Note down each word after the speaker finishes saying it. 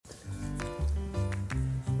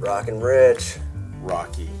Rockin' Rich.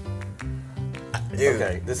 Rocky. Dude.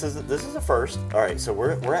 Okay, this is a first. All right, so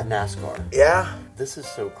we're at NASCAR. Yeah? This is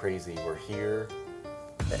so crazy. We're here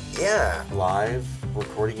Yeah. live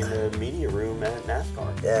recording in the media room at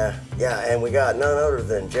NASCAR. Yeah, and we got none other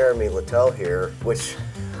than Jeremy Littell here, which...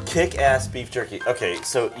 Kick-Ass Beef Jerky. Okay,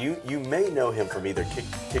 so you may know him from either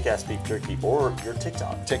Kick-Ass Beef Jerky or your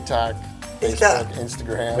TikTok. TikTok, TikTok. Facebook,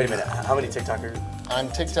 Instagram. Wait a minute, how many TikTokers? On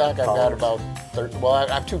TikTok, I've got about 30. Well,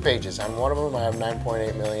 I have two pages. On one of them, I have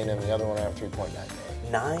 9.8 million, and the other one, I have 3.9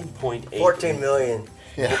 million. 9.8. 14 million.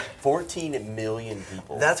 Yeah. 14 million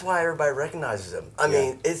people. That's why everybody recognizes him. I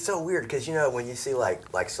mean, it's so weird because, you know, when you see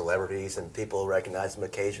like celebrities and people recognize them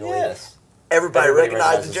occasionally, Yes. everybody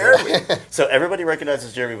recognizes Jeremy. So everybody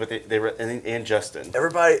recognizes Jeremy, but and Justin.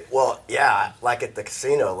 Everybody, well, yeah, like at the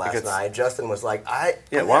casino last night, Justin was like, I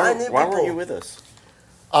knew Why people. weren't you with us?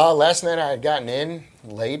 Last night, I had gotten in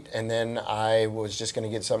late, and then I was just going to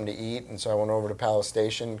get something to eat, and so I went over to Palace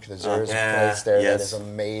Station because there's a place there that is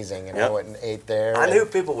amazing, and I went and ate there. I knew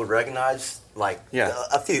people would recognize, like,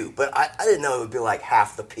 a few, but I didn't know it would be like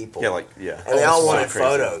half the people. And they all wanted crazy.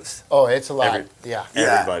 photos. Oh, it's a lot.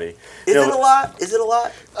 Everybody. Is it a lot? Is it a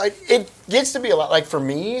lot? It gets to be a lot. Like for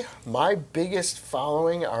me, my biggest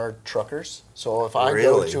following are truckers. So if I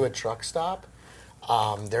go to a truck stop,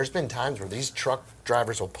 there's been times where these truck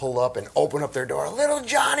drivers will pull up and open up their door, "Little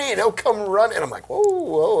Johnny," and he'll come run, and I'm like,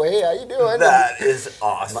 whoa, hey, how you doing? That is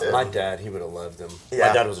awesome. My dad, he would have loved him. Yeah.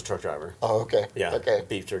 My dad was a truck driver. Oh, okay. Yeah. Okay.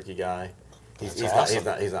 Beef jerky guy. He's awesome.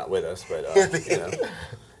 not with us, but you know.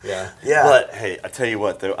 Yeah. Yeah. But hey, I tell you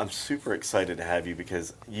what though, I'm super excited to have you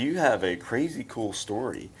because you have a crazy cool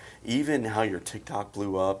story. Even how your TikTok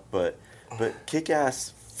blew up, but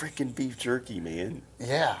kick-ass freaking beef jerky, man.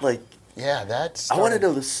 Yeah. Like, yeah, that's. I want to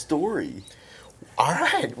know the story. All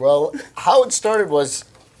right. Well, how it started was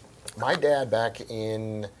my dad back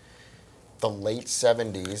in the late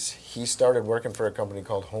 70s, he started working for a company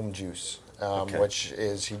called Home Juice, which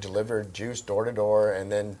is he delivered juice door to door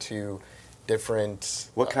and then to different...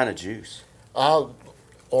 What kind of juice?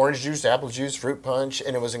 Orange juice, apple juice, fruit punch,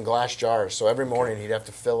 and it was in glass jars. So every morning he'd have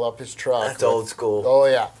to fill up his truck. That's old school. Oh,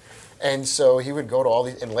 yeah. And so he would go to all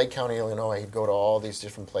these, in Lake County, Illinois, he'd go to all these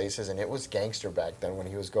different places, and it was gangster back then when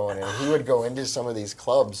he was going. And he would go into some of these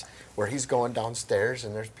clubs where he's going downstairs,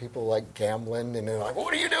 and there's people like gambling, and they're like,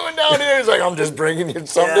 "What are you doing down here?" He's like, "I'm just bringing you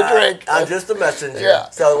something to drink. I'm just a messenger." Yeah.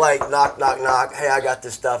 So, like, knock, knock, knock. Hey, I got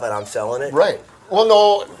this stuff, and I'm selling it. Right. Well,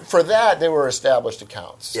 no, for that, they were established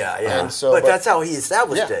accounts. Yeah. And so, but that's how he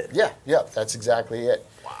established it. Yeah, that's exactly it.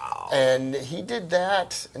 Wow. And he did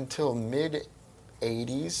that until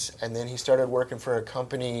mid-'80s, and then he started working for a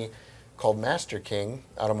company called Master King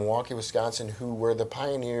out of Milwaukee, Wisconsin, who were the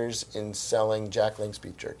pioneers in selling Jack Link's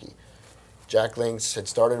beef jerky. Jack Link's had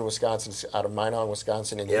started in Wisconsin, out of Minot,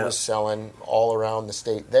 Wisconsin, and he was selling all around the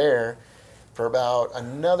state there for about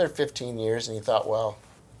another 15 years, and he thought, well,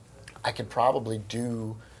 I could probably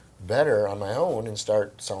do better on my own and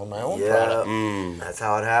start selling my own product. That's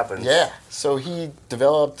how it happens. Yeah. So he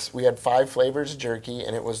developed, we had 5 flavors of jerky,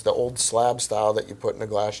 and it was the old slab style that you put in a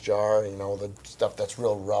glass jar, you know, the stuff that's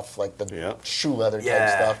real rough, like the shoe leather type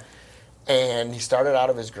stuff. And he started out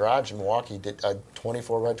of his garage in Milwaukee, did a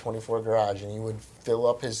 24 by 24 garage, and he would fill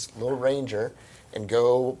up his little Ranger and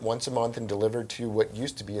go once a month and deliver to what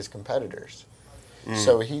used to be his competitors.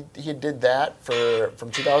 So he did that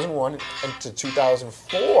from 2001 to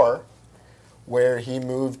 2004, where he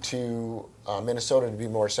moved to Minnesota to be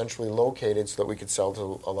more centrally located so that we could sell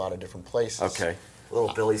to a lot of different places. Okay.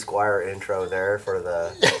 Little Billy Squire intro there for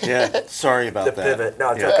the Sorry about the that. pivot.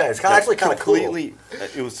 No, it's okay. It's actually kind of cool.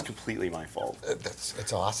 It was completely my fault.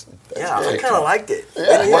 It's awesome. That's Yeah, great. I kind of liked it.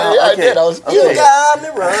 I did. I was You got me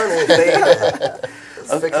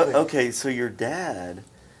running. Okay, so your dad,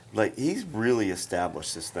 like, he's really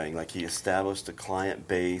established this thing. Like, he established the client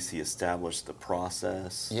base. He established the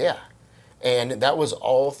process. Yeah. And that was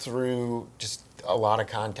all through just a lot of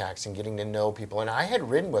contacts and getting to know people. And I had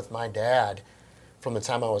ridden with my dad from the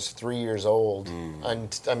time I was 3 years old.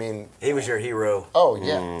 And I mean, he was your hero. Oh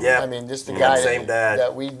yeah, Yeah. I mean, just the guy same dad.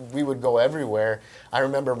 that we would go everywhere. I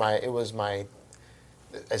remember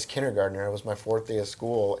as kindergartner, it was my 4th day of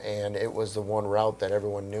school, and it was the one route that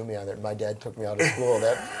everyone knew me on. That my dad took me out of school.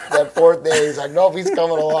 that 4th day, he's like, "Nope, he's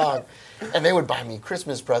coming along," and they would buy me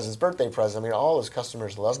Christmas presents, birthday presents. I mean, all his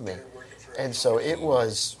customers loved me, and so it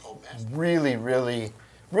was really, really,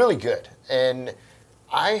 really good. And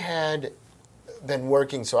I had been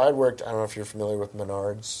working. So I worked. I don't know if you're familiar with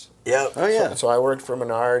Menards. Yep. Oh yeah. So I worked for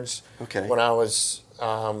Menards. Okay. When I was.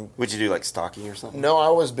 Would you do like stocking or something? No, I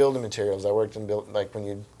was building materials. I worked in like when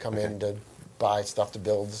you'd come in to buy stuff to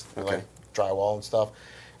build, like drywall and stuff.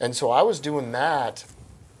 And so I was doing that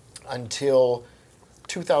until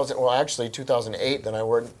 2008. Then I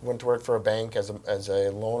went to work for a bank as a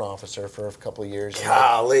loan officer for a couple of years.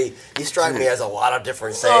 Golly, you strike me as a lot of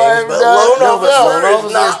different things, I'm but not- loan officer no,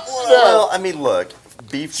 is not one of them. Well, I mean, look,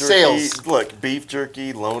 beef jerky. Sales. Look, beef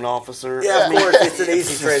jerky, loan officer. Yeah, of course, it's an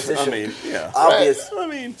easy transition. I mean, yeah. Obvious. I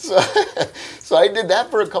mean, So I did that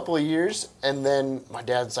for a couple of years, and then my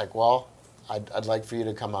dad's like, well, I'd like for you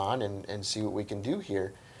to come on and see what we can do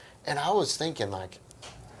here. And I was thinking, like,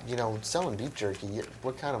 selling beef jerky,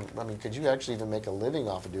 could you actually even make a living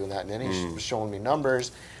off of doing that? And then he was showing me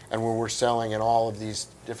numbers, and we're selling in all of these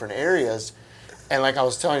different areas. And like I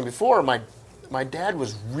was telling you before, my dad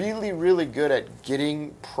was really, really good at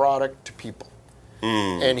getting product to people.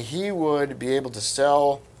 And he would be able to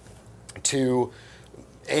sell to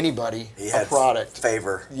anybody He a had product.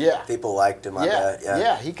 favor. Yeah. People liked him, I bet.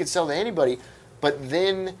 Yeah, he could sell to anybody. But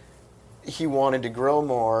then he wanted to grow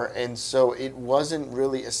more, and so it wasn't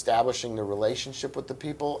really establishing the relationship with the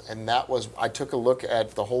people. And I took a look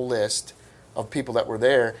at the whole list of people that were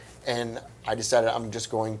there, and I decided I'm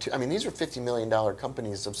just going to. I mean, these are $50 million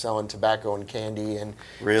companies of selling tobacco and candy, and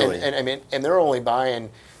Really? and they're only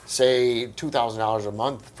buying, say, $2,000 a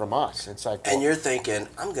month from us. It's like, And you're thinking,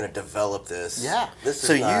 I'm going to develop this. Yeah. This is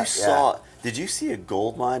so not, you saw? Did you see a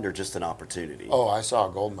gold mine or just an opportunity? oh, I saw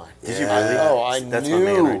a gold mine. Did you Yeah. really? Oh, I That's knew. my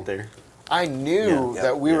man right there. I knew Yeah.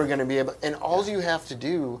 that we were Yeah. going to be able, and all you have to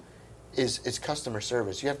do is customer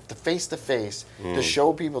service. You have to face to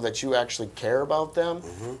show people that you actually care about them,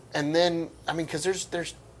 and then because there's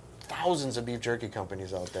thousands of beef jerky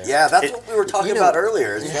companies out there. Yeah, that's It- what we were talking you know- about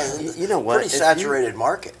earlier. It's You know what? Pretty If you- saturated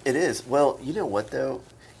market. It is. Well, you know what though?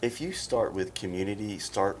 If you start with community,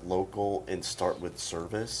 start local, and start with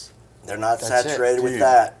service, They're not That's it, saturated with dude.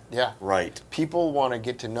 that. Yeah. right? People want to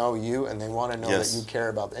get to know you, and they want to know Yes. that you care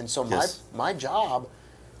about them. And so Yes. my job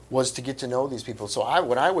was to get to know these people. So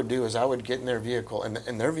what I would do is I would get in their vehicle, and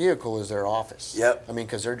their vehicle is their office. Yep.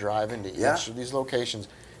 Because they're driving to Yeah. each of these locations,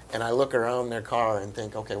 and I look around their car and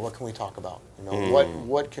think, okay, what can we talk about?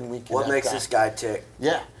 What can we connect What makes on? this guy tick?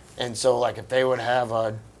 Yeah. And so, like, if they would have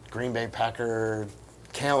a Green Bay Packer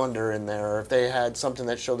calendar in there, or if they had something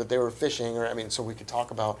that showed that they were fishing, so we could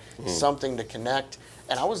talk about something to connect.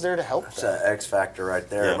 And I was there to help It's them. an X factor right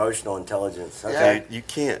there. Yeah. Emotional intelligence. Yeah. Okay.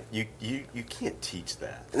 Dude, you can't teach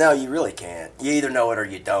that. No, you really can't. You either know it or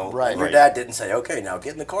you don't. Right. Your Right. dad didn't say, "Okay, now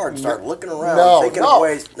get in the car and start looking around, No, thinking no. of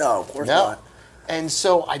ways." No, of course No. not. And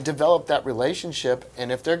so I developed that relationship.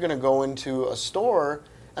 And if they're going to go into a store,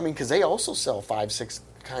 because they also sell 5-6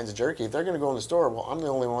 kinds of jerky. If they're going to go in the store, well, I'm the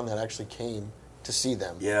only one that actually came to see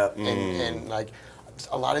them. Yeah. And like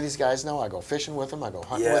a lot of these guys know, I go fishing with them, I go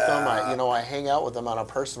hunting with them, Yeah. I hang out with them on a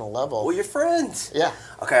personal level. Well, you're friends. Yeah.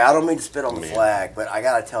 Okay, I don't mean to spit on the Man. flag, but I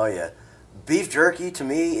gotta tell you, beef jerky to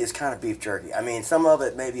me is kind of beef jerky. I mean, some of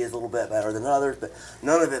it maybe is a little bit better than others, but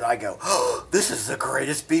none of it I go, "Oh, this is the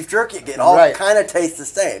greatest beef jerky." It all Right. kind of tastes the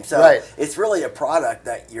same. So Right. it's really a product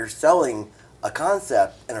that you're selling a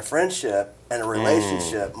concept and a friendship and a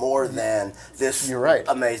relationship more than this You're right.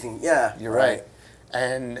 amazing. Yeah, You're right.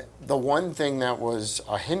 And the one thing that was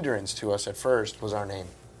a hindrance to us at first was our name.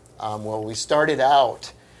 We started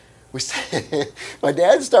out, my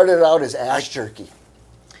dad started out as Ass Jerky.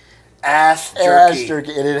 Ass jerky. Ass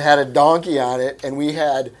Jerky, and it had a donkey on it, and we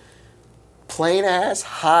had plain ass,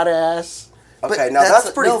 hot ass, Okay, now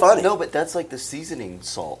that's pretty funny. No, but that's like the seasoning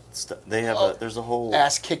salt stuff. They have there's a whole.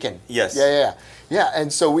 ass kicking. Yes. Yeah.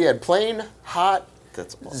 And so we had plain, hot,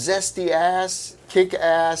 That's awesome. zesty ass, kick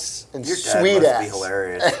ass, and Your dad sweet must ass. be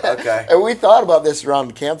hilarious. Okay. And we thought about this around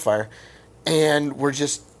the campfire, and we're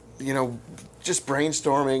just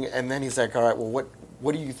brainstorming. And then he's like, "All right, well,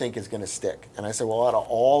 what do you think is going to stick?" And I said, "Well, out of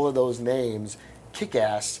all of those names, kick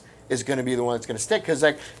ass is going to be the one that's going to stick, because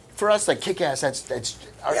like for us, like kick ass, that's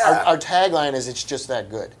our tagline is it's just that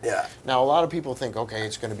good." Yeah. Now a lot of people think, okay,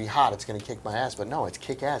 it's going to be hot, it's going to kick my ass, but no, it's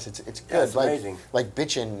kick ass. It's good. Yeah, it's like amazing. like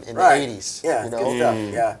bitchin' in Right. the 80s. Yeah, you good know?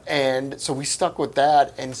 stuff. Yeah. And so we stuck with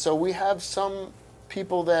that, and so we have some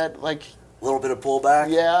people that like. A little bit of pullback.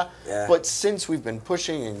 Yeah, Yeah. but since we've been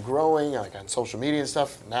pushing and growing, like on social media and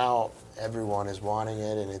stuff, now everyone is wanting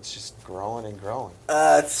it, and it's just growing and growing.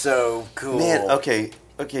 That's so cool. Man, okay.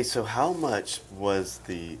 So how much was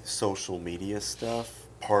the social media stuff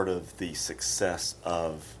part of the success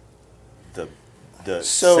of the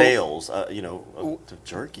So- sales? Of the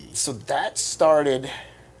jerky. So that started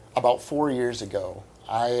about 4 years ago.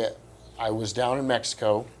 I was down in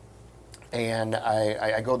Mexico, and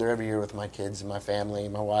I go there every year with my kids and my family,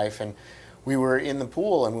 my wife, and we were in the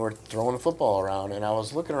pool and we were throwing a football around, and I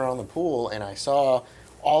was looking around the pool and I saw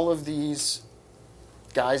all of these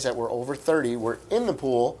guys that were over 30 were in the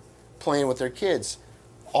pool playing with their kids.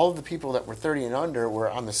 All of the people that were 30 and under were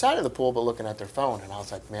on the side of the pool but looking at their phone. And I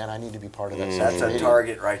was like, man, I need to be part of that. That's a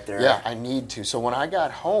target right there. Yeah, I need to. So when I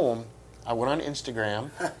got home, I went on Instagram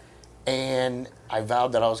and I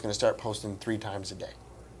vowed that I was going to start posting 3 times a day.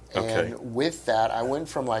 Okay. And with that, I went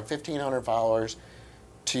from like 1,500 followers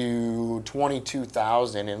to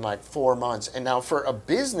 22,000 in like 4 months. And now for a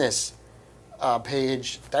business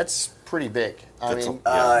page, that's pretty big. I mean,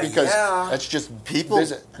 because that's just people.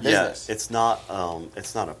 business. Yeah, it's not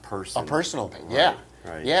a person. A personal page. Right, Yeah.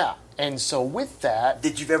 right. Yeah. And so with that,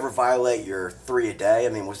 Did you ever violate your 3 a day? I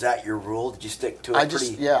mean, was that your rule? Did you stick to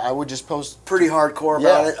it I would just post pretty hardcore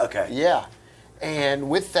about it? Okay. Yeah. And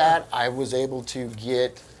with that, I was able to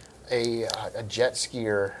get a jet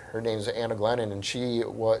skier. Her name's Anna Glennon, and she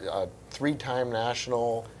was a 3-time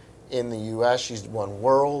national in the U.S. She's won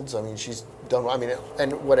worlds. I mean, she's done. I mean,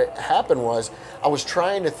 and what it happened was, I was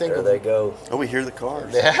trying to think There of. they go. Oh, we hear the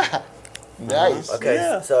cars. Yeah. Nice. Okay,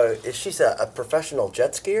 Yeah. so is she a professional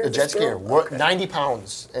jet skier? A jet this girl? skier, Okay. 90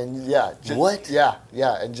 pounds, and yeah. What? Yeah,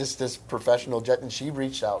 and just this professional jet, and she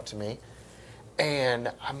reached out to me,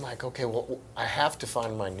 and I'm like, okay, well, I have to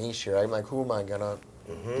find my niche here. I'm like, who am I gonna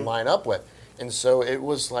line up with? And so it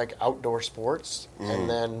was like outdoor sports, and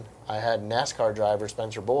then I had NASCAR driver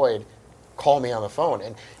Spencer Boyd call me on the phone,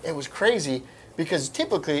 and it was crazy because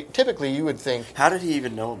typically you would think How did he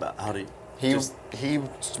even know about? How did he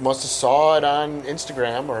must have saw it on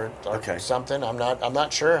Instagram or Okay. something. I'm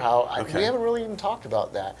not sure how. Okay. We haven't really even talked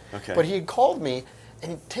about that. Okay. But he had called me,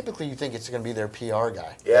 and typically you think it's going to be their PR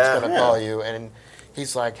guy Yeah. that's going to Yeah. call you, and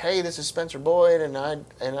he's like, "Hey, this is Spencer Boyd, and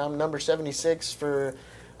I'm number 76 for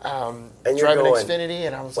And you're driving going, Xfinity."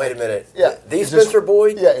 And I was Wait like, a minute. Yeah, The is this- Spencer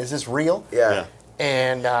Boyd? Yeah, is this real? Yeah.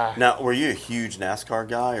 And Now, were you a huge NASCAR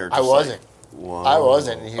guy, or just I wasn't. Whoa. I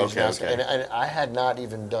wasn't a huge Okay, NASCAR, okay. and I had not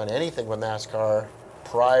even done anything with NASCAR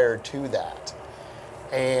prior to that.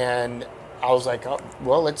 And I was like, oh,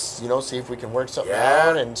 well, let's see if we can work something Yeah.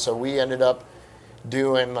 out. And so we ended up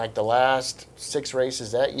doing like the last 6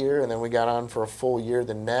 races that year, and then we got on for a full year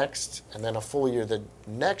the next, and then a full year the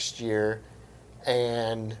next year,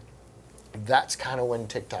 and that's kind of when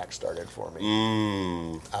TikTok started for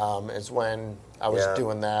me. Is when I was Yeah.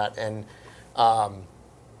 doing that, and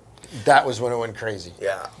that was when it went crazy.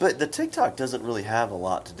 Yeah. But the TikTok doesn't really have a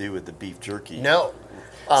lot to do with the beef jerky. No.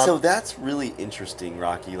 So that's really interesting,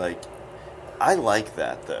 Rocky. Like, I like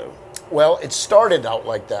that though. Well, it started out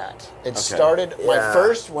like that. It started Yeah.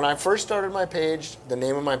 when I first started my page, the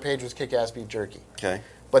name of my page was Kick Ass Beef Jerky. Okay.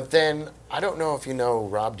 But then I don't know if you know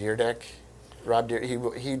Rob Deerdeck.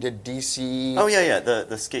 He did DC. Oh yeah, the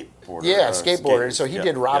skateboarder. Yeah, skateboarder. So he yeah,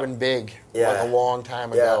 did Robin Big Yeah. like a long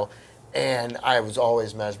time Yeah. ago. And I was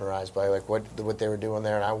always mesmerized by like what they were doing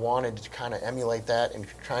there, and I wanted to kind of emulate that and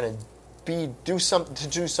trying to do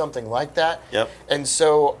something like that. Yep. And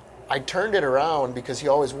so I turned it around because he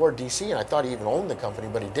always wore DC, and I thought he even owned the company,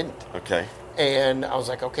 but he didn't. Okay. And I was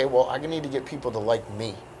like, okay, well, I need to get people to like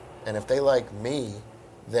me, and if they like me,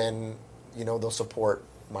 then they'll support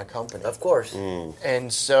my company. Of course. And I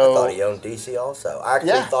so thought he owned DC also. I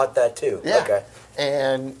actually Yeah. thought that too. yeah. Okay.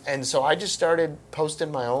 And so I just started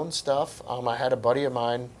posting my own stuff. I had a buddy of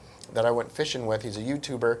mine that I went fishing with. He's a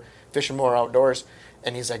YouTuber, Fishing More Outdoors.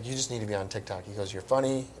 And he's like, you just need to be on TikTok. He goes, you're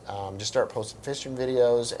funny. Just start posting fishing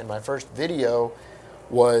videos. And my first video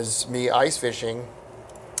was me ice fishing.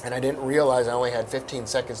 And I didn't realize I only had 15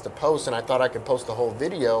 seconds to post. And I thought I could post the whole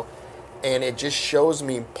video. And it just shows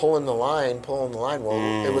me pulling the line.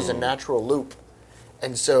 Well, it was a natural loop.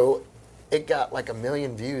 And so it got like 1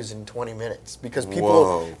 million views in 20 minutes because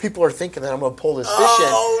Whoa. people are thinking that I'm going to pull this fish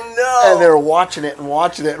Oh, in. no. And they're watching it, and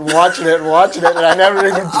I never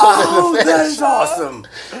even pulled Oh, in the that fish. is awesome.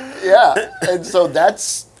 Yeah. And so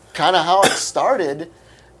that's kind of how it started.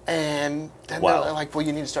 And then Wow. they're like, well,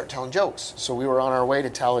 you need to start telling jokes. So we were on our way to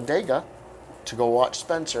Talladega to go watch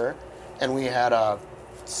Spencer, and we had a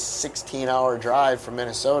 16-hour drive from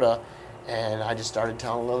Minnesota, and I just started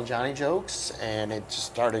telling little Johnny jokes, and it just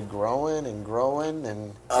started growing, and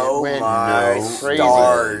it Oh went my crazy.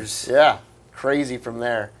 stars. Yeah, crazy from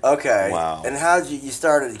there. Okay. Wow. And how did you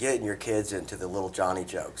started getting your kids into the little Johnny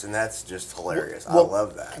jokes, and that's just hilarious. Well, I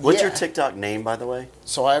love that. What's your Yeah. TikTok name, by the way?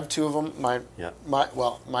 So I have 2 of them.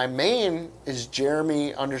 My main is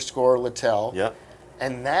Jeremy_Littell. Yep.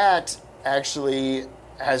 And that actually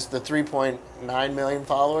has the 3.9 million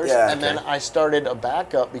followers. Yeah, and then okay. I started a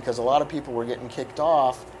backup because a lot of people were getting kicked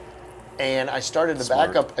off. And I started the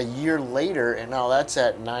Smart. backup a year later, and now that's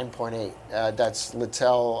at 9.8. That's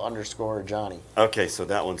Littell_Johnny. Okay, so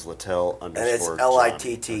that one's Littell_. And it's John.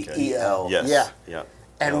 Littel. Okay. E Yes. Yeah. Yep.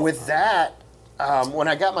 And Oh, with that, When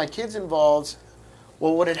I got my kids involved,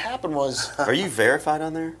 well, what had happened was Are you verified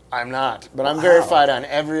on there? I'm not, but I'm verified on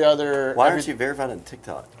every other. Why aren't you verified on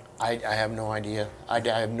TikTok? I have no idea. I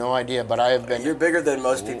have no idea, but I have been. You're bigger than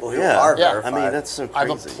most people who Yeah. are Yeah. verified. I mean, that's so I've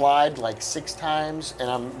crazy. applied like 6 times, and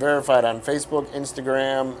I'm verified on Facebook,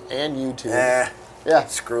 Instagram, and YouTube. Yeah,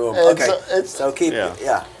 Screw them. And Okay. So keep Yeah. it.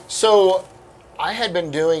 Yeah. So I had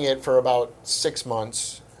been doing it for about 6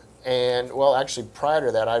 months, and well, actually prior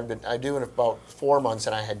to that, I doing it about 4 months,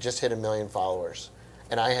 and I had just hit 1 million followers,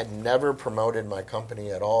 and I had never promoted my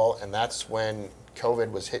company at all, and that's when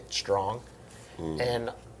COVID was hit strong,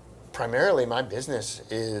 and primarily my business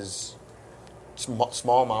is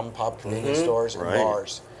small mom and pop convenience stores and Right.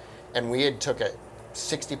 bars, and we had took a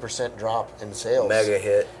 60% drop in sales. Mega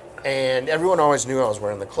hit. And everyone always knew I was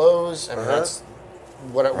wearing the clothes. I mean, that's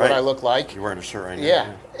what Right. I look like. You're wearing a shirt right now.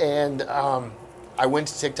 Yeah. And I went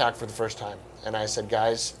to TikTok for the first time, and I said,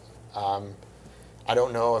 guys, I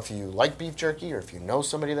don't know if you like beef jerky or if you know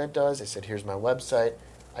somebody that does. I said, here's my website.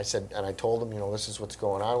 I said, and I told them, this is what's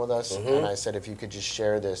going on with us. And I said, if you could just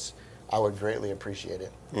share this, I would greatly appreciate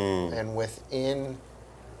it. And within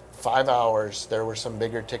 5 hours, there were some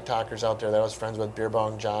bigger TikTokers out there that I was friends with, Beer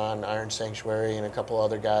Bong John, Iron Sanctuary, and a couple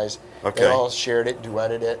other guys. Okay. They all shared it,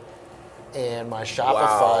 duetted it. And my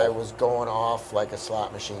Shopify was going off like a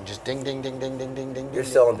slot machine. Just ding, ding, ding, ding, ding, ding, ding, You're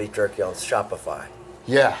ding. selling beef jerky on Shopify.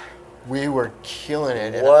 Yeah. We were killing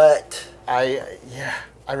it. And What?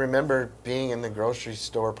 I remember being in the grocery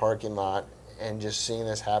store parking lot and just seeing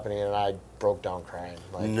this happening, and I broke down crying.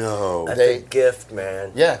 Like, No. That's They- a gift,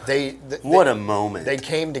 man. yeah, What a moment. they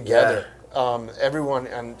came together. Everyone,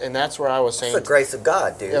 and that's where I was saying. It's the grace of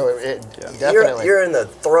God, dude. Definitely. You're in the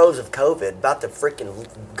throes of COVID, about to freaking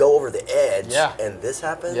go over the edge, Yeah. and this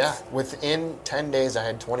happens? Yeah, within 10 days, I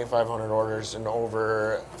had 2,500 orders and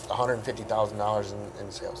over $150,000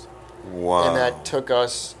 in sales. wow. And that took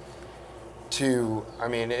us to, I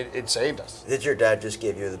mean, it saved us. Did your dad just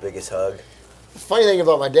give you the biggest hug? The funny thing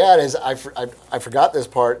about my dad is, I forgot this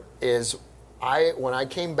part, is when I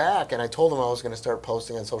came back and I told him I was going to start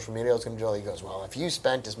posting on social media, I was going to do it, he goes, well, if you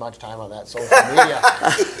spent as much time on that social media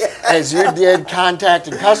as you did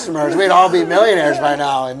contacting customers, we'd all be millionaires by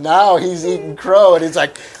now. And now he's eating crow, and he's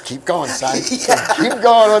like, keep going, son. Keep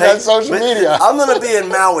going with that social media. I'm going to be in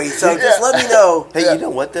Maui, so just let me know. Hey, you know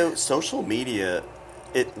what though? Social media,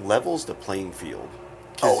 it levels the playing field.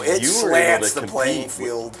 'Cause Oh, it you were able slants to the playing compete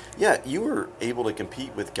field. You were able to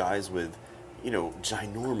compete with guys with,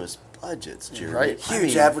 ginormous budgets, Jerry. Right.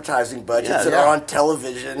 Huge advertising budgets yeah, that yeah. are on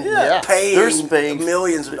television, Yeah. paying They're paying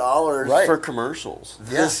millions of dollars. Right. for commercials.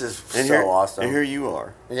 This is And so here, awesome. And here you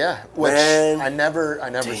are. Yeah, which Man. I never Damn.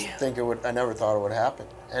 I never thought it would happen.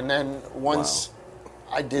 And then once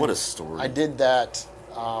I did, What a story. I did that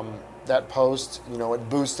that post. It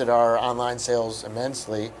boosted our online sales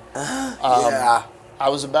immensely. Yeah. I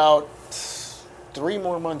was about 3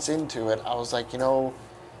 more months into it. I was like,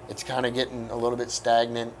 it's kind of getting a little bit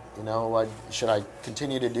stagnant. Should I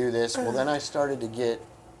continue to do this? Well, then I started to get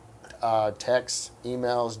texts,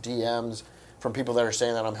 emails, DMs from people that are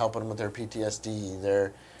saying that I'm helping them with their PTSD,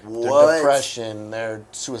 their What? depression, their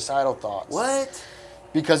suicidal thoughts. What?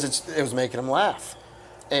 Because it was making them laugh.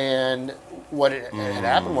 And what had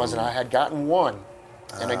happened was, and I had gotten one,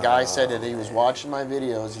 and a guy said that he was watching my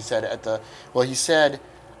videos. He said he said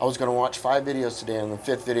I was going to watch 5 videos today, and the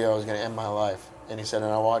 5th video I was going to end my life. And he said,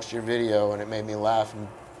 and I watched your video, and it made me laugh and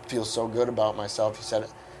feel so good about myself. He said,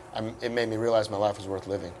 it made me realize my life was worth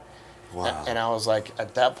living. Wow. And I was like,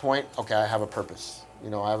 at that point, okay, I have a purpose.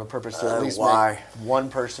 I have a purpose to at least why? make one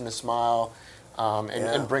person to smile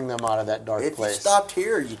and bring them out of that dark If place. you stopped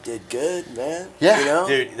here, you did good, man. Yeah.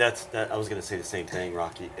 Dude, I was going to say the same thing,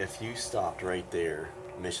 Rocky. If you stopped right there,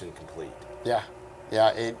 mission complete. Yeah.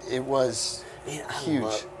 It was Man, I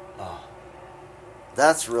huge.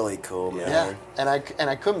 That's really cool, man. Yeah, and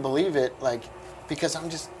I couldn't believe it, because I'm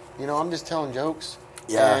just telling jokes.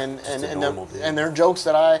 Yeah, and just a and normal dude. and they're jokes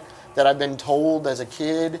that I've been told as a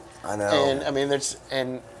kid. I know. And I mean,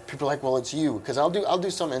 and people are like, well, it's you, because I'll do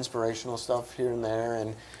some inspirational stuff here and there,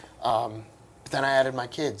 and but then I added my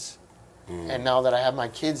kids. And now that I have my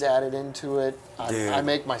kids added into it, I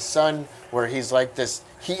make my son where he's like this.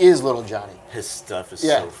 He is little Johnny. His stuff is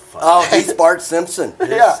Yeah. so funny. Oh, he's Bart Simpson. His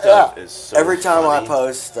Yeah, stuff yeah. is so Every time funny. I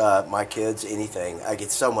post my kids anything, I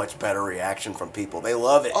get so much better reaction from people. They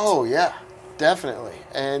love it. Oh yeah, definitely.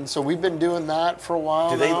 And so we've been doing that for a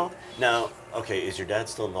while Do they now. now? Okay, is your dad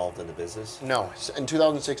still involved in the business? No, in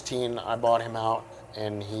 2016 I bought him out,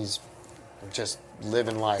 and he's just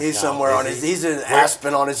living life. He's now. somewhere on his. He's in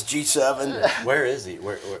Aspen on his G7. Where is he?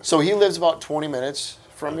 Where? So he lives about 20 minutes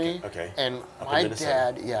from me. Okay. And Up in my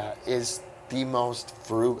Minnesota. dad, is the most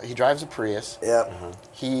frugal. He drives a Prius. Yep.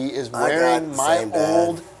 He is I got wearing the my same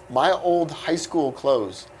dad. old high school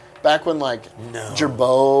clothes. Back when like No.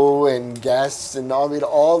 Gerbeau and Guess and all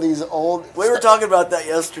these old. We were talking about that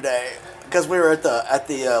yesterday because we were at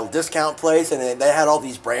the discount place and they had all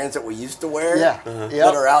these brands that we used to wear. Yeah.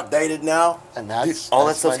 That are outdated now. And that's All that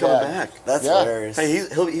that's stuff's my coming dad. back. That's Yeah. hilarious. Hey, he's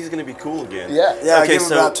going to be cool again. Yeah. Yeah, give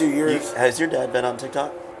him about 2 years. Has your dad been on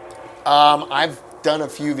TikTok? I've done a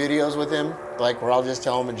few videos with him, like where I'll just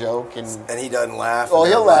tell him a joke and And he doesn't laugh. oh,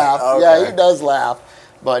 and he'll they're laugh. like, Yeah, okay. he does laugh.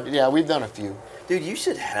 But yeah, we've done a few. Dude, you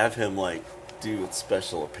should have him like do a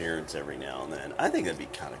special appearance every now and then. I think that'd be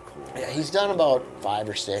kind of cool. Yeah, he's done about 5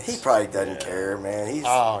 or 6. He probably doesn't Yeah. care, man. He's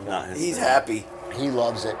Oh no, Not his he's thing. happy. he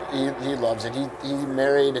loves it. He loves it. He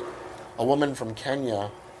married a woman from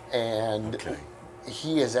Kenya, and Okay.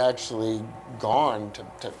 he has actually gone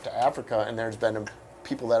to Africa, and there's been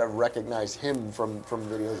people that have recognized him from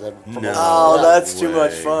videos that. From No. Oh, yeah. that's too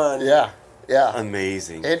much way. fun. Yeah, yeah.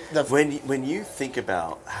 Amazing. The- when you think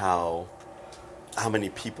about how many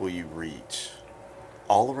people you reach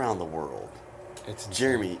all around the world, It's insane.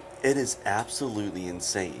 Jeremy, it is absolutely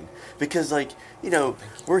insane. Because like, you know,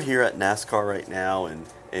 we're here at NASCAR right now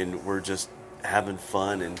and we're just having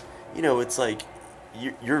fun and you know, it's like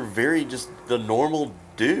you're very just the normal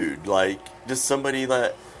dude, like just somebody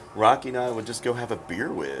that Rocky and I would just go have a beer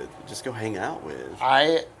with, just go hang out with.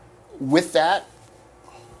 With that,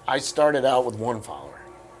 I started out with 1 follower,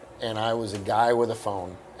 and I was a guy with a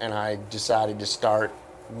phone, and I decided to start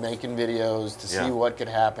making videos to Yeah. see what could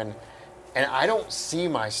happen. And I don't see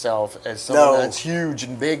myself as someone No. that's huge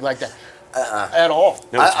and big like that at all.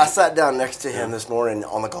 No, I sat down next to him this morning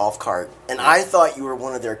on the golf cart, and I thought you were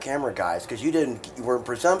one of their camera guys because you weren't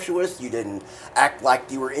presumptuous. You didn't act like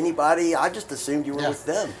you were anybody. I just assumed you were Yeah. with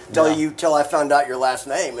them Yeah. till I found out your last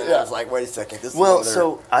name, and Yeah. I was like, wait a second, this is Well, one of their-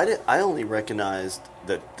 so I only recognized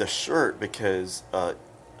the shirt because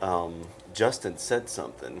Justin said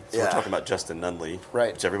something. So we're Yeah. talking about Justin Nunley,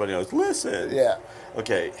 Right. which everybody knows. Listen, Yeah.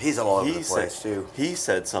 okay, He's all over the he place, said, too. He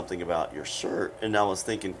said something about your shirt, and I was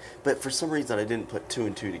thinking, but for some reason I didn't put 2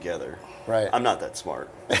 and 2 together. Right. I'm not that smart,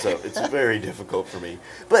 so it's very difficult for me.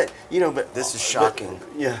 But you know, This is shocking.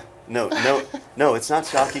 Yeah, no, it's not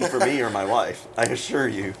shocking for me or my wife. I assure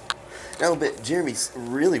you. No, but Jeremy,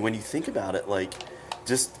 really, when you think about it, like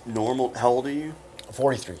just normal. How old are you?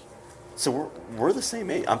 43. So we're the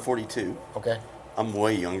same age. I'm 42. Okay. I'm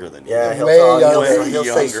way younger than you. yeah, he'll, Way talk, younger. he'll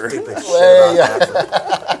say Younger. stupid Way shit about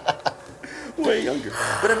that. Way younger.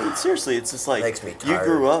 But I mean, seriously, it's just like Makes me you tired.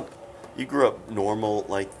 grew up normal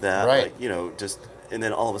like that, Right. like you know, just and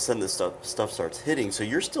then all of a sudden this stuff starts hitting. So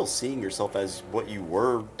you're still seeing yourself as what you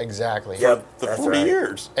were Exactly. Yep. the That's 40 right.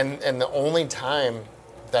 years. And the only time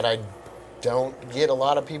that I don't get a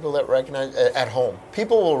lot of people that recognize at home.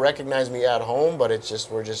 People will recognize me at home, but it's just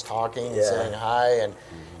we're just talking and Yeah. saying hi, and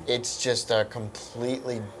it's just a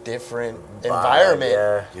completely different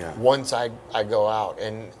environment Yeah. once I go out,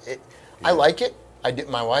 and I like it.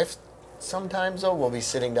 My wife sometimes though we'll be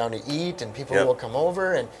sitting down to eat and people Yep. will come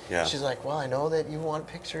over and Yeah. she's like, well, I know that you want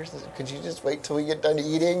pictures. Could you just wait till we get done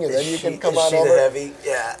eating and then you can come is on she over? the heavy?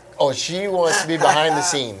 Yeah. Oh, she wants to be behind the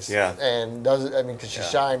scenes. Yeah. And because she's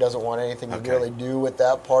shy and doesn't want anything to Okay. really do with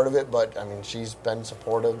that part of it. But I mean, she's been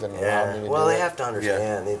supportive and allowed me to Well, do they it. have to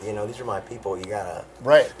understand. You know, these are my people. You gotta.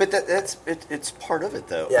 Right. But it's part of it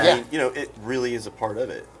though. Yeah. I mean, you know, it really is a part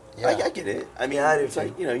of it. Yeah. I get it. I mean, Yeah, I do it's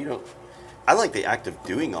like, too. you know, you don't. I like the act of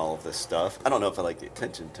doing all of this stuff. I don't know if I like the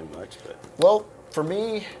attention too much, but Well, for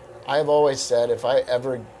me, I've always said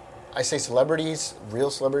I say celebrities, real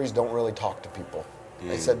celebrities don't really talk to people.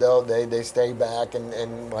 I said they stay back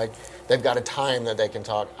and like they've got a time that they can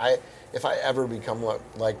talk. If I ever become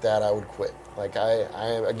like that, I would quit. Like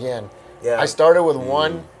Yeah. I started with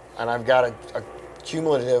one, and I've got a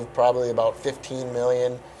cumulative probably about 15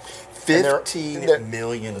 million. And they're- 15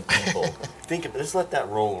 million people. Think of it. Just let that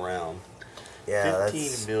roll around. Yeah.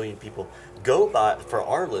 15 million people. Go buy, for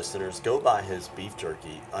our listeners, go buy his beef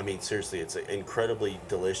jerky. I mean, seriously, it's incredibly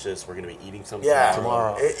delicious. We're going to be eating some Yeah.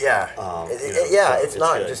 Tomorrow. Yeah. You know, Yeah. so It's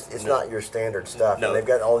not good. just. It's No. not your standard stuff. No. And they've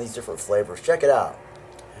got all these different flavors. Check it out.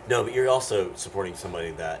 No, but you're also supporting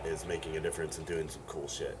somebody that is making a difference and doing some cool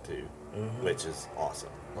shit too, which is awesome.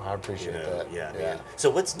 Well, I appreciate You know, that. yeah, man. So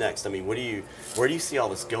what's next? I mean, where do you see all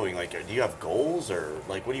this going? Like, do you have goals or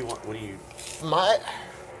like, what do you want? What do you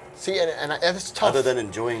And that's tough. other than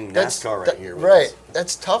enjoying That's- NASCAR right that- here? With Right. us?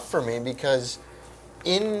 That's tough for me because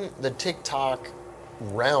in the TikTok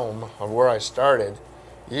realm of where I started,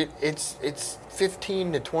 it's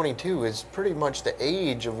 15 to 22 is pretty much the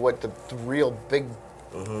age of what the real big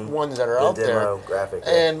ones that are The out demo there. graphic,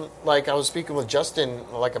 yeah. And like I was speaking with Justin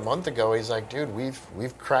like a month ago, he's like, dude,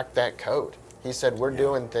 we've cracked that code. He said we're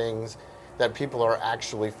doing things that people are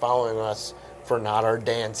actually following us for, not our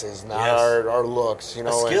dances, not Yes. our looks, you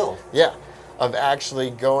know. A skill. Yeah, of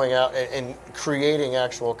actually going out and creating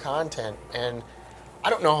actual content. And I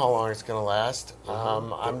don't know how long it's going to last.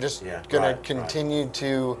 I'm just going to continue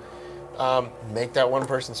to make that one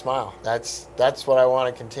person smile. That's what I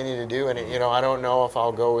want to continue to do. And you know, I don't know if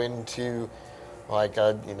I'll go into like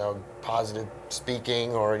positive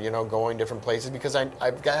speaking or going different places, because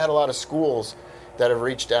I've had a lot of schools that have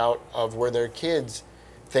reached out of where their kids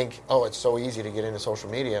think, oh, it's so easy to get into social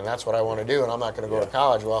media and that's what I want to do and I'm not going to go to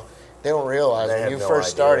college. Well, they don't realize They when have you no first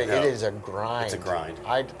idea. started, No. it is a grind. It's a grind.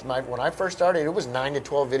 When I first started, it was 9 to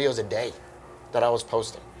 12 videos a day that I was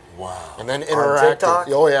posting. Wow. And then On interacting. TikTok?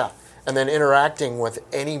 Oh yeah. And then interacting with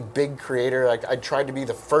any big creator. Like I tried to be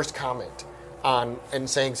the first comment on and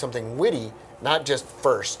saying something witty, not just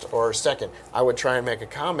first or second. I would try and make a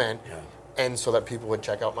comment, and so that people would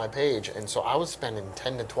check out my page. And so I was spending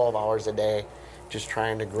 10 to 12 hours a day just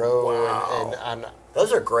trying to grow. Wow. And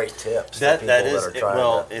Those are great tips. for That people that is are trying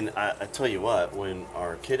well, to- and I tell you what, when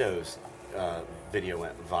our kiddos video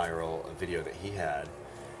went viral, a video that he had,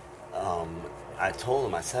 I told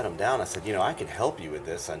him, I sat him down, I said, I can help you with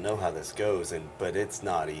this. I know how this goes, but it's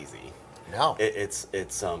not easy. no. It's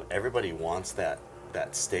everybody wants that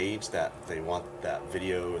stage, that they want that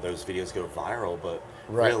video or those videos go viral, but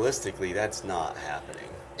realistically, that's not happening.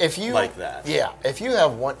 If you like that. Yeah, if you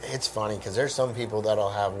have one, it's funny because there's some people that'll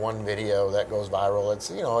have one video that goes viral. It's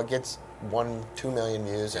it gets 1-2 million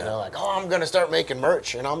views, and they're like, "Oh, I'm gonna start making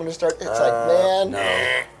merch, and I'm gonna start." It's like,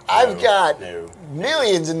 man, I've got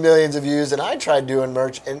millions and millions of views, and I tried doing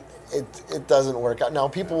merch, and it doesn't work out. Now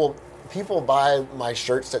people buy my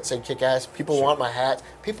shirts that say "kick ass." People want my hats.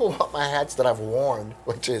 People want my hats that I've worn,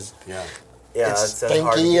 which is yeah, it's that's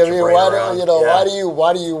hard to stinky. get I your mean, brain why around.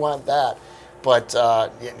 why do you want that? But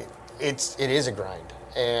it is a grind,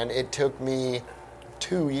 and it took me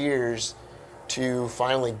 2 years to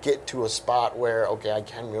finally get to a spot where I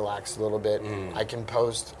can relax a little bit. I can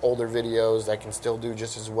post older videos that can still do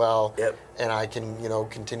just as well. Yep. And I can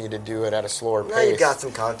continue to do it at a slower Now pace. you got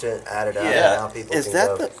some content added up. Yeah. Now people Is can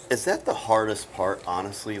that go. is that the hardest part,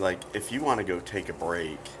 honestly? Like, if you want to go take a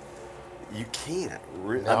break, you can't.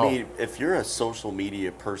 No. I mean, if you're a social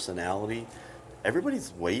media personality,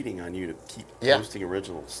 everybody's waiting on you to keep posting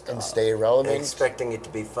original stuff. and stay relevant. expecting it to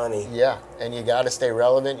be funny. Yeah, and you got to stay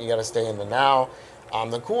relevant. You got to stay in the now.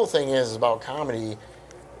 The cool thing is about comedy.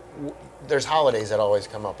 There's holidays that always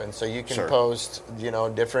come up, and so you can post,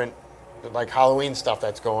 different, like Halloween stuff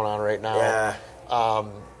that's going on right now. Yeah.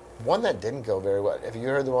 One that didn't go very well. Have you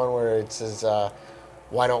heard the one where it says,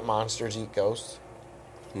 "Why don't monsters eat ghosts?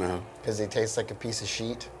 No. Because they taste like a piece of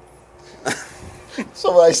sheet."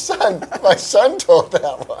 So my son told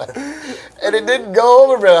that one, and it didn't go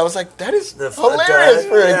over. But I was like, "That is hilarious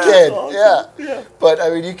for a kid." Awesome. Yeah. But I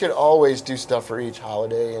mean, you can always do stuff for each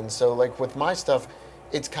holiday, and so like with my stuff,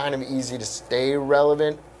 it's kind of easy to stay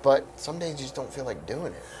relevant. But some days you just don't feel like doing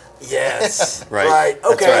it. Yes. Right.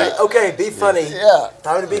 That's Okay. right. Okay. Be funny. Yeah.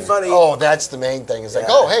 Time to be funny. Oh, that's the main thing. It's like,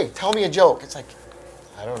 Yeah. oh, hey, tell me a joke. It's like,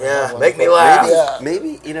 I don't know. Yeah, What- make me what- laugh. Yeah.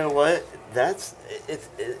 Maybe, you know what?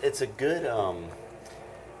 It's a good.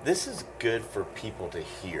 This is good for people to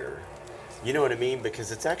hear. You know what I mean?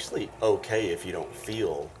 Because it's actually okay if you don't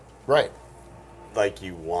feel Right. like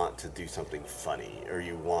you want to do something funny or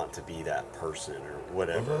you want to be that person or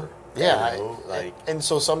whatever. Yeah, You know, and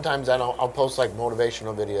so sometimes I'll post like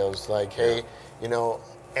motivational videos, like, hey,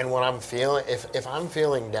 and when I'm feeling, if I'm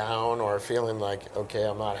feeling down or feeling like, okay,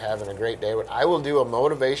 I'm not having a great day, I will do a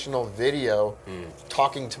motivational video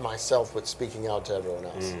talking to myself but speaking out to everyone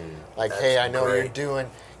else. Like, That's hey, I know great.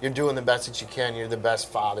 you're doing the best that you can. You're the best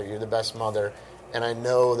father. You're the best mother. And I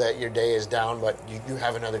know that your day is down, but you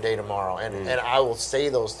have another day tomorrow. And I will say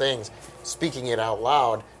those things, speaking it out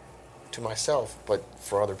loud to myself, but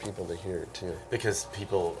for other people to hear it too. because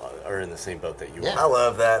people are in the same boat that you Yeah. I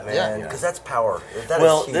love that, man. Yeah. Because that's power. That is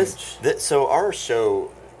well, huge. so our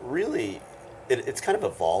show really, it's kind of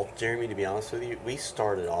evolved, Jeremy, to be honest with you. We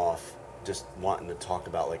started off just wanting to talk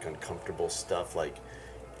about like uncomfortable stuff, like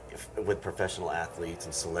with professional athletes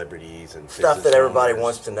and celebrities and Stuff business that everybody owners.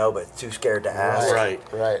 wants to know but too scared to ask. Right.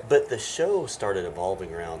 Right. But the show started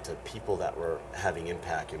evolving around to people that were having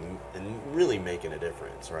impact and really making a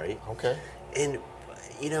difference, right? Okay. And,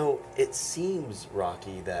 it seems,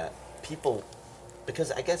 Rocky, that people,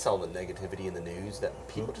 because I guess all the negativity in the news, that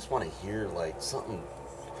people just want to hear, like, something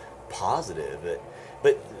positive.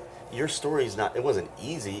 But your story's not, it wasn't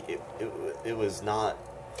easy. It was not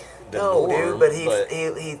No, norm, dude, but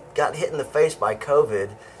he got hit in the face by COVID,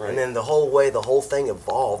 Right. and then the whole thing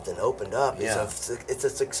evolved and opened up. Yeah. It's a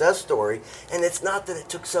success story, and it's not that it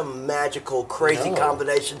took some magical, crazy No.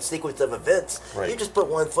 combination sequence of events. Right. You just put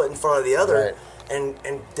one foot in front of the other, Right. and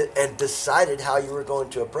decided how you were going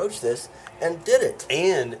to approach this, and did it.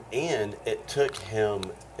 And it took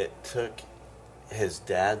his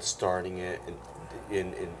dad starting it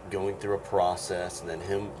and going through a process, and then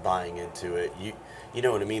him buying into it. You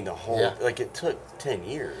know what I mean? The whole like it took 10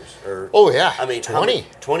 years or Oh yeah. I mean 20.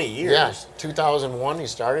 20 years. Yeah. 2001 he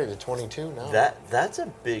started at 22 now. That's a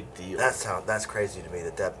big deal. That's crazy to me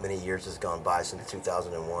that many years has gone by since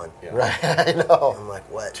 2001. Yeah. Right. I know. I'm like,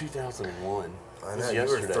 what? 2001. I It know was you were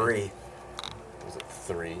yesterday. 3. Was it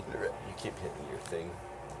 3? You keep hitting your thing,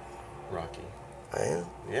 Rocky. I am.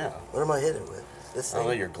 Yeah. What am I hitting with? This I don't know,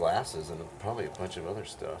 thing? your glasses and probably a bunch of other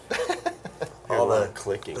stuff. All All the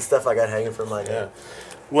clicking. the stuff I got hanging from my Yeah. neck.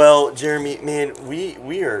 Well, Jeremy, man,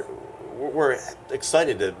 we're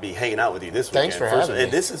excited to be hanging out with you this weekend. Thanks for having me.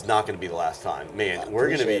 And this is not going to be the last time, man. We're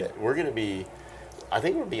going appreciate it. to be. I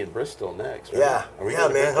think we'll be in Bristol next. Right? Yeah, Are we yeah, going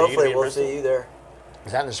to man. Bristol? Are you gonna Hopefully, be in we'll Bristol? see you there.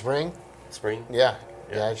 Is that in the spring? Spring. Yeah.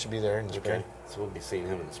 Yeah. Yeah, I should be there in the spring. Okay, so we'll be seeing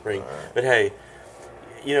him in the spring. But hey,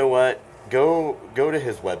 you know what? Go to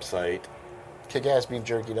his website.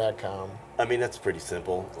 Kickassbeefjerky.com. I mean, that's pretty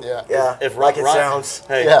simple. Yeah. Yeah, If like it Rocky- sounds.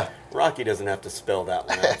 Hey, Yeah. Rocky doesn't have to spell that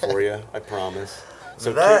one out for you. I promise.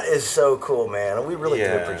 So That is so cool, man. We really do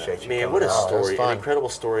yeah, appreciate you. man. coming What a out. it was story! An fun. incredible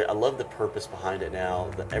story. I love the purpose behind it now.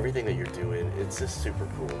 Everything that you're doing, it's just super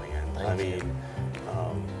cool, man. Thank you. mean,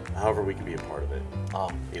 however we can be a part of it. Oh,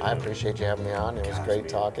 You I know. appreciate you having me on. It was Gosh, great man.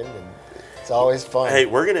 talking, and it's always fun. Hey,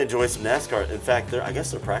 we're gonna enjoy some NASCAR. In fact, I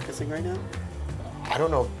guess they're practicing right now. I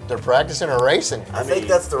don't know. They're practicing or racing. I I think mean,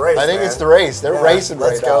 that's the race. I think man. it's the race. They're Yeah, racing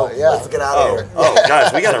let's right go. now. Yeah. Let's get out of here. Oh,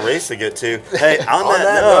 guys, we got a race to get to. Hey, on, On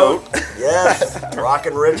that note, yes,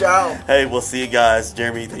 rockin' Rich out. hey, we'll see you guys.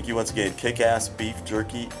 Jeremy, thank you once again.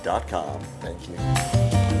 Kickassbeefjerky.com. Thank you.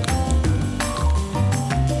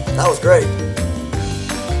 That was great.